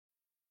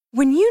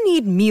When you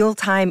need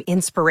mealtime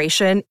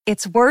inspiration,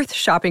 it's worth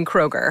shopping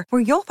Kroger,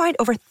 where you'll find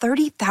over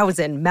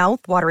 30,000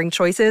 mouth-watering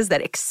choices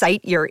that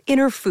excite your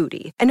inner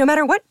foodie. And no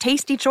matter what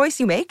tasty choice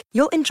you make,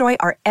 you'll enjoy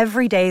our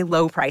everyday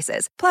low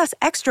prices, plus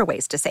extra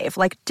ways to save,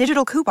 like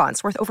digital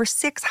coupons worth over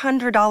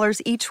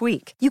 $600 each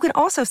week. You can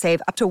also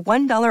save up to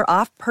 $1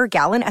 off per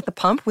gallon at the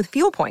pump with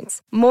fuel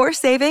points. More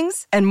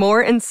savings and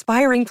more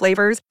inspiring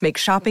flavors make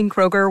shopping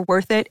Kroger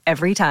worth it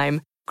every time.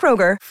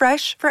 Kroger,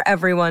 fresh for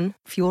everyone.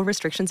 Fuel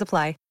restrictions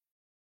apply.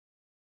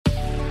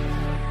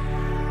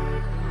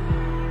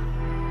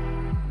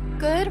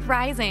 Good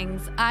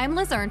risings. I'm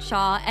Liz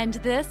Earnshaw, and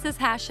this is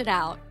Hash It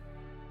Out.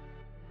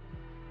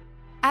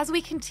 As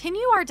we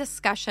continue our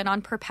discussion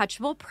on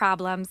perpetual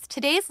problems,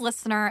 today's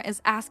listener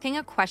is asking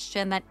a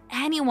question that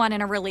anyone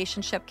in a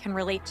relationship can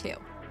relate to.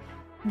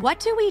 What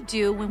do we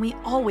do when we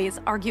always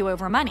argue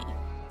over money?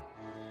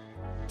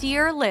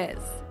 Dear Liz,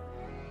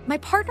 my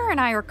partner and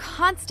I are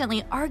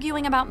constantly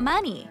arguing about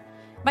money.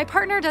 My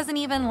partner doesn't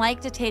even like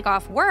to take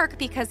off work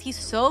because he's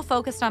so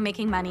focused on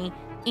making money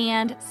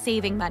and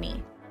saving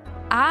money.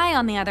 I,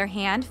 on the other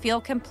hand, feel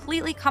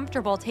completely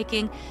comfortable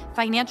taking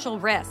financial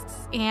risks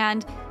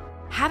and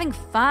having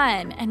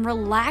fun and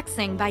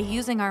relaxing by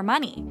using our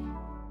money.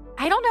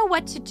 I don't know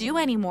what to do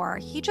anymore.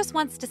 He just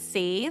wants to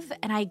save,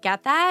 and I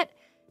get that,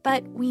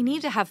 but we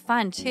need to have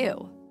fun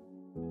too.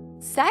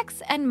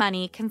 Sex and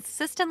money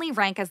consistently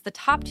rank as the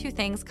top two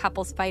things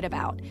couples fight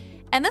about,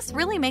 and this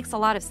really makes a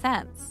lot of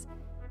sense.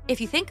 If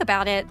you think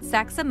about it,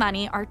 sex and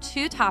money are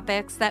two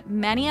topics that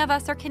many of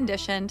us are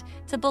conditioned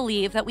to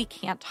believe that we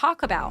can't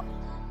talk about.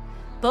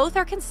 Both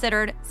are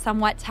considered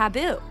somewhat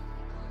taboo,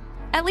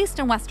 at least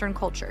in Western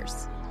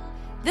cultures.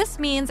 This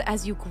means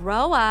as you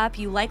grow up,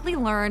 you likely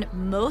learn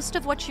most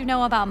of what you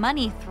know about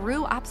money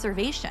through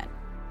observation.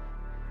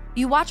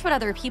 You watch what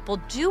other people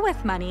do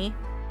with money,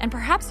 and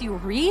perhaps you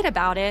read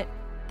about it,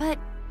 but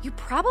you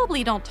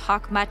probably don't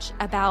talk much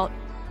about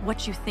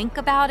what you think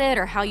about it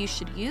or how you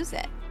should use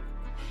it.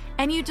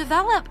 And you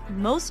develop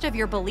most of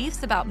your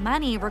beliefs about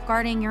money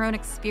regarding your own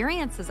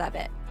experiences of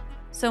it.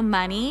 So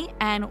money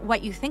and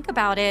what you think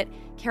about it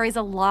carries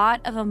a lot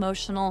of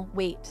emotional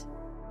weight.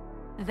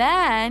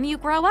 Then you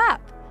grow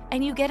up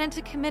and you get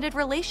into committed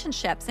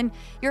relationships and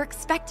you're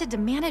expected to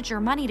manage your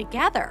money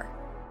together.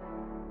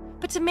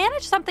 But to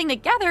manage something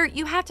together,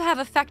 you have to have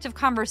effective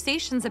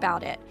conversations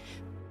about it.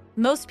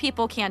 Most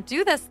people can't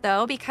do this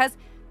though because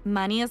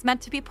money is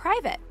meant to be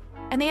private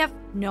and they have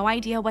no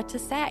idea what to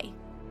say.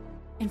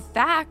 In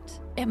fact,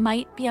 it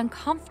might be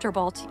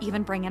uncomfortable to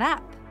even bring it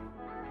up.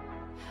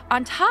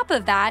 On top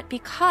of that,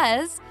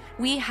 because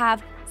we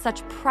have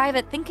such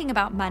private thinking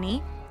about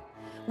money,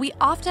 we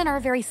often are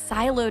very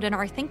siloed in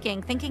our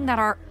thinking that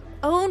our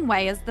own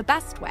way is the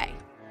best way.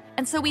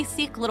 And so we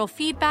seek little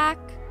feedback,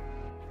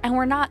 and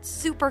we're not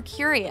super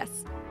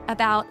curious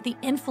about the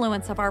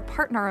influence of our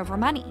partner over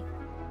money.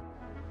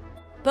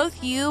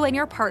 Both you and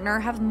your partner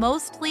have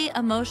mostly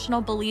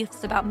emotional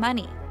beliefs about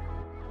money.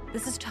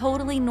 This is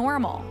totally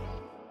normal.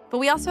 But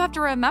we also have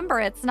to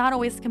remember it's not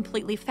always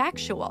completely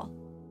factual.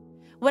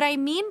 What I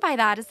mean by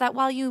that is that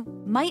while you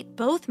might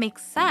both make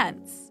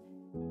sense,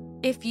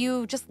 if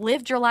you just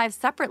lived your lives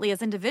separately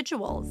as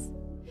individuals,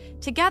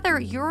 together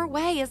your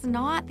way is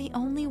not the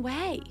only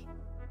way.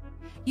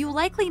 You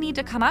likely need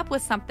to come up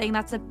with something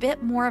that's a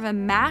bit more of a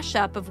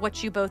mashup of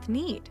what you both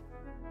need.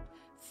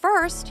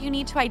 First, you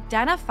need to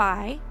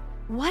identify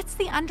what's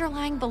the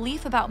underlying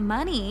belief about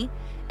money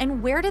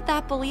and where did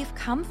that belief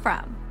come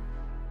from?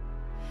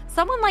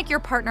 Someone like your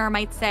partner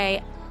might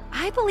say,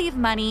 I believe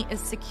money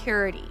is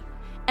security,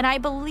 and I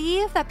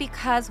believe that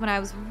because when I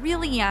was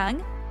really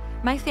young,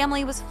 my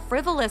family was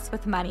frivolous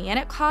with money and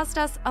it caused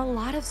us a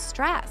lot of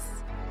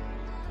stress.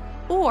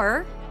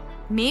 Or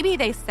maybe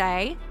they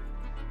say,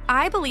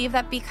 I believe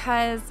that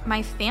because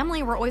my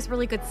family were always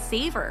really good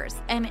savers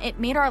and it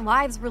made our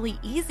lives really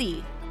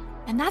easy,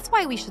 and that's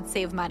why we should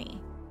save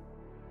money.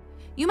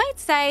 You might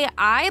say,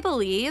 I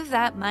believe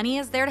that money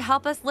is there to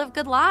help us live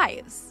good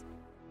lives.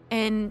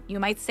 And you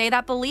might say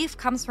that belief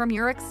comes from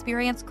your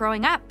experience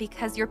growing up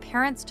because your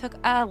parents took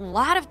a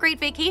lot of great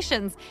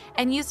vacations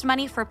and used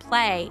money for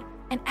play,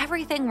 and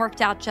everything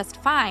worked out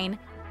just fine.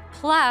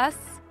 Plus,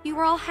 you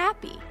were all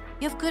happy.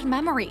 You have good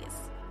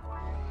memories.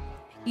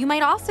 You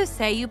might also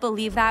say you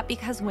believe that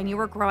because when you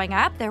were growing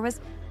up, there was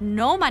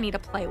no money to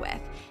play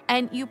with,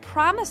 and you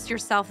promised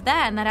yourself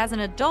then that as an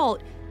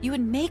adult, you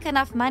would make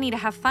enough money to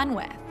have fun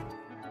with.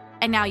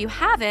 And now you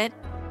have it,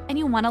 and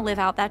you want to live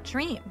out that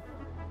dream.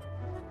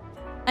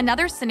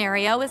 Another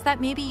scenario is that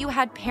maybe you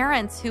had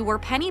parents who were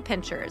penny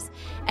pinchers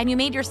and you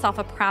made yourself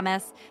a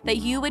promise that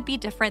you would be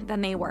different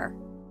than they were.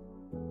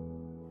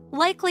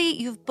 Likely,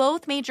 you've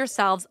both made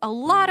yourselves a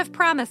lot of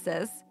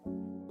promises,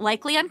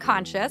 likely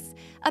unconscious,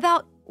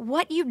 about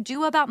what you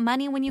do about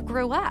money when you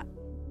grew up.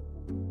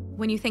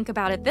 When you think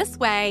about it this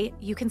way,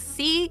 you can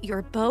see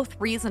you're both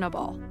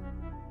reasonable.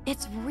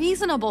 It's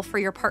reasonable for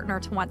your partner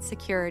to want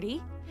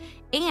security,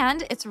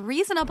 and it's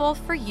reasonable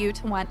for you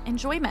to want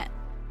enjoyment.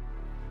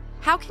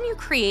 How can you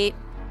create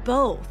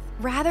both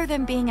rather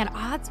than being at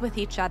odds with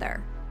each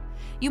other?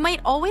 You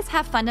might always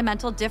have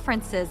fundamental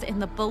differences in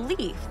the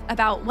belief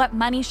about what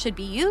money should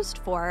be used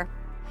for,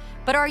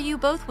 but are you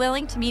both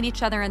willing to meet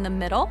each other in the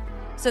middle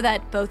so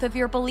that both of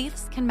your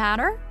beliefs can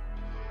matter?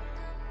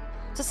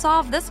 To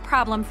solve this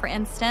problem, for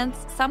instance,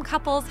 some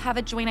couples have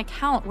a joint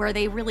account where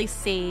they really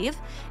save,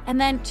 and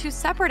then 2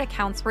 separate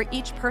accounts where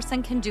each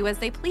person can do as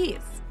they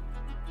please.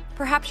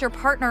 Perhaps your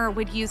partner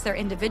would use their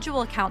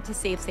individual account to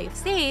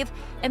save,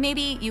 and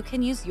maybe you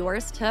can use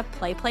yours to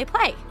play.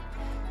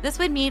 This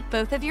would meet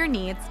both of your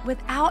needs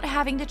without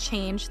having to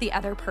change the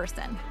other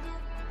person.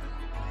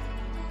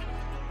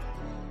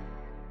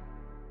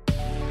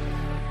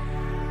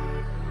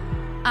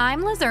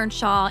 I'm Liz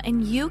Earnshaw,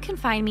 and you can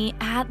find me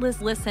at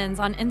Liz Listens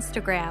on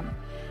Instagram.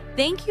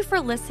 Thank you for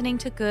listening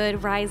to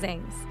Good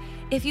Risings.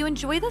 If you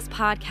enjoy this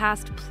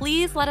podcast,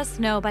 please let us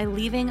know by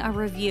leaving a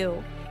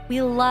review.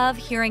 We love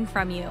hearing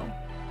from you.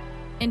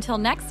 Until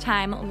next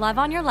time, love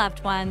on your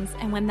loved ones,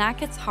 and when that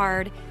gets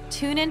hard,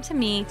 tune in to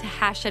me to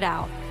hash it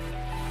out.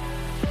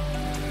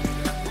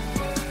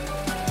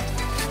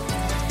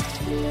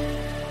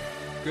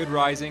 Good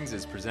Risings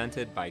is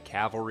presented by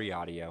Cavalry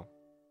Audio.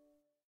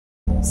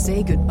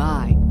 Say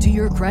goodbye to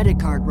your credit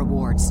card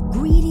rewards.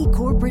 Greedy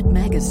corporate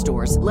mega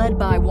stores, led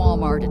by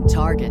Walmart and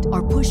Target,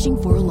 are pushing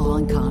for a law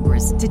in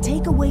Congress to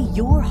take away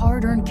your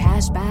hard-earned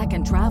cash back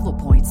and travel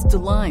points to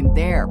line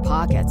their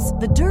pockets.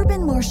 The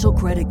Durbin-Marshall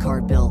credit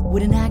card bill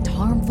would enact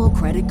harmful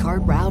credit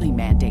card routing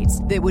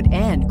mandates that would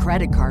end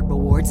credit card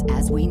rewards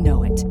as we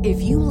know it.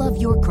 If you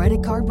love your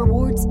credit card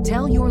rewards,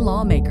 tell your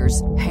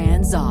lawmakers,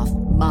 hands off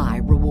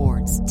my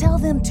rewards. Tell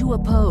them to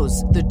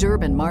oppose the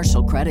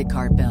Durbin-Marshall credit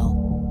card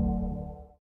bill.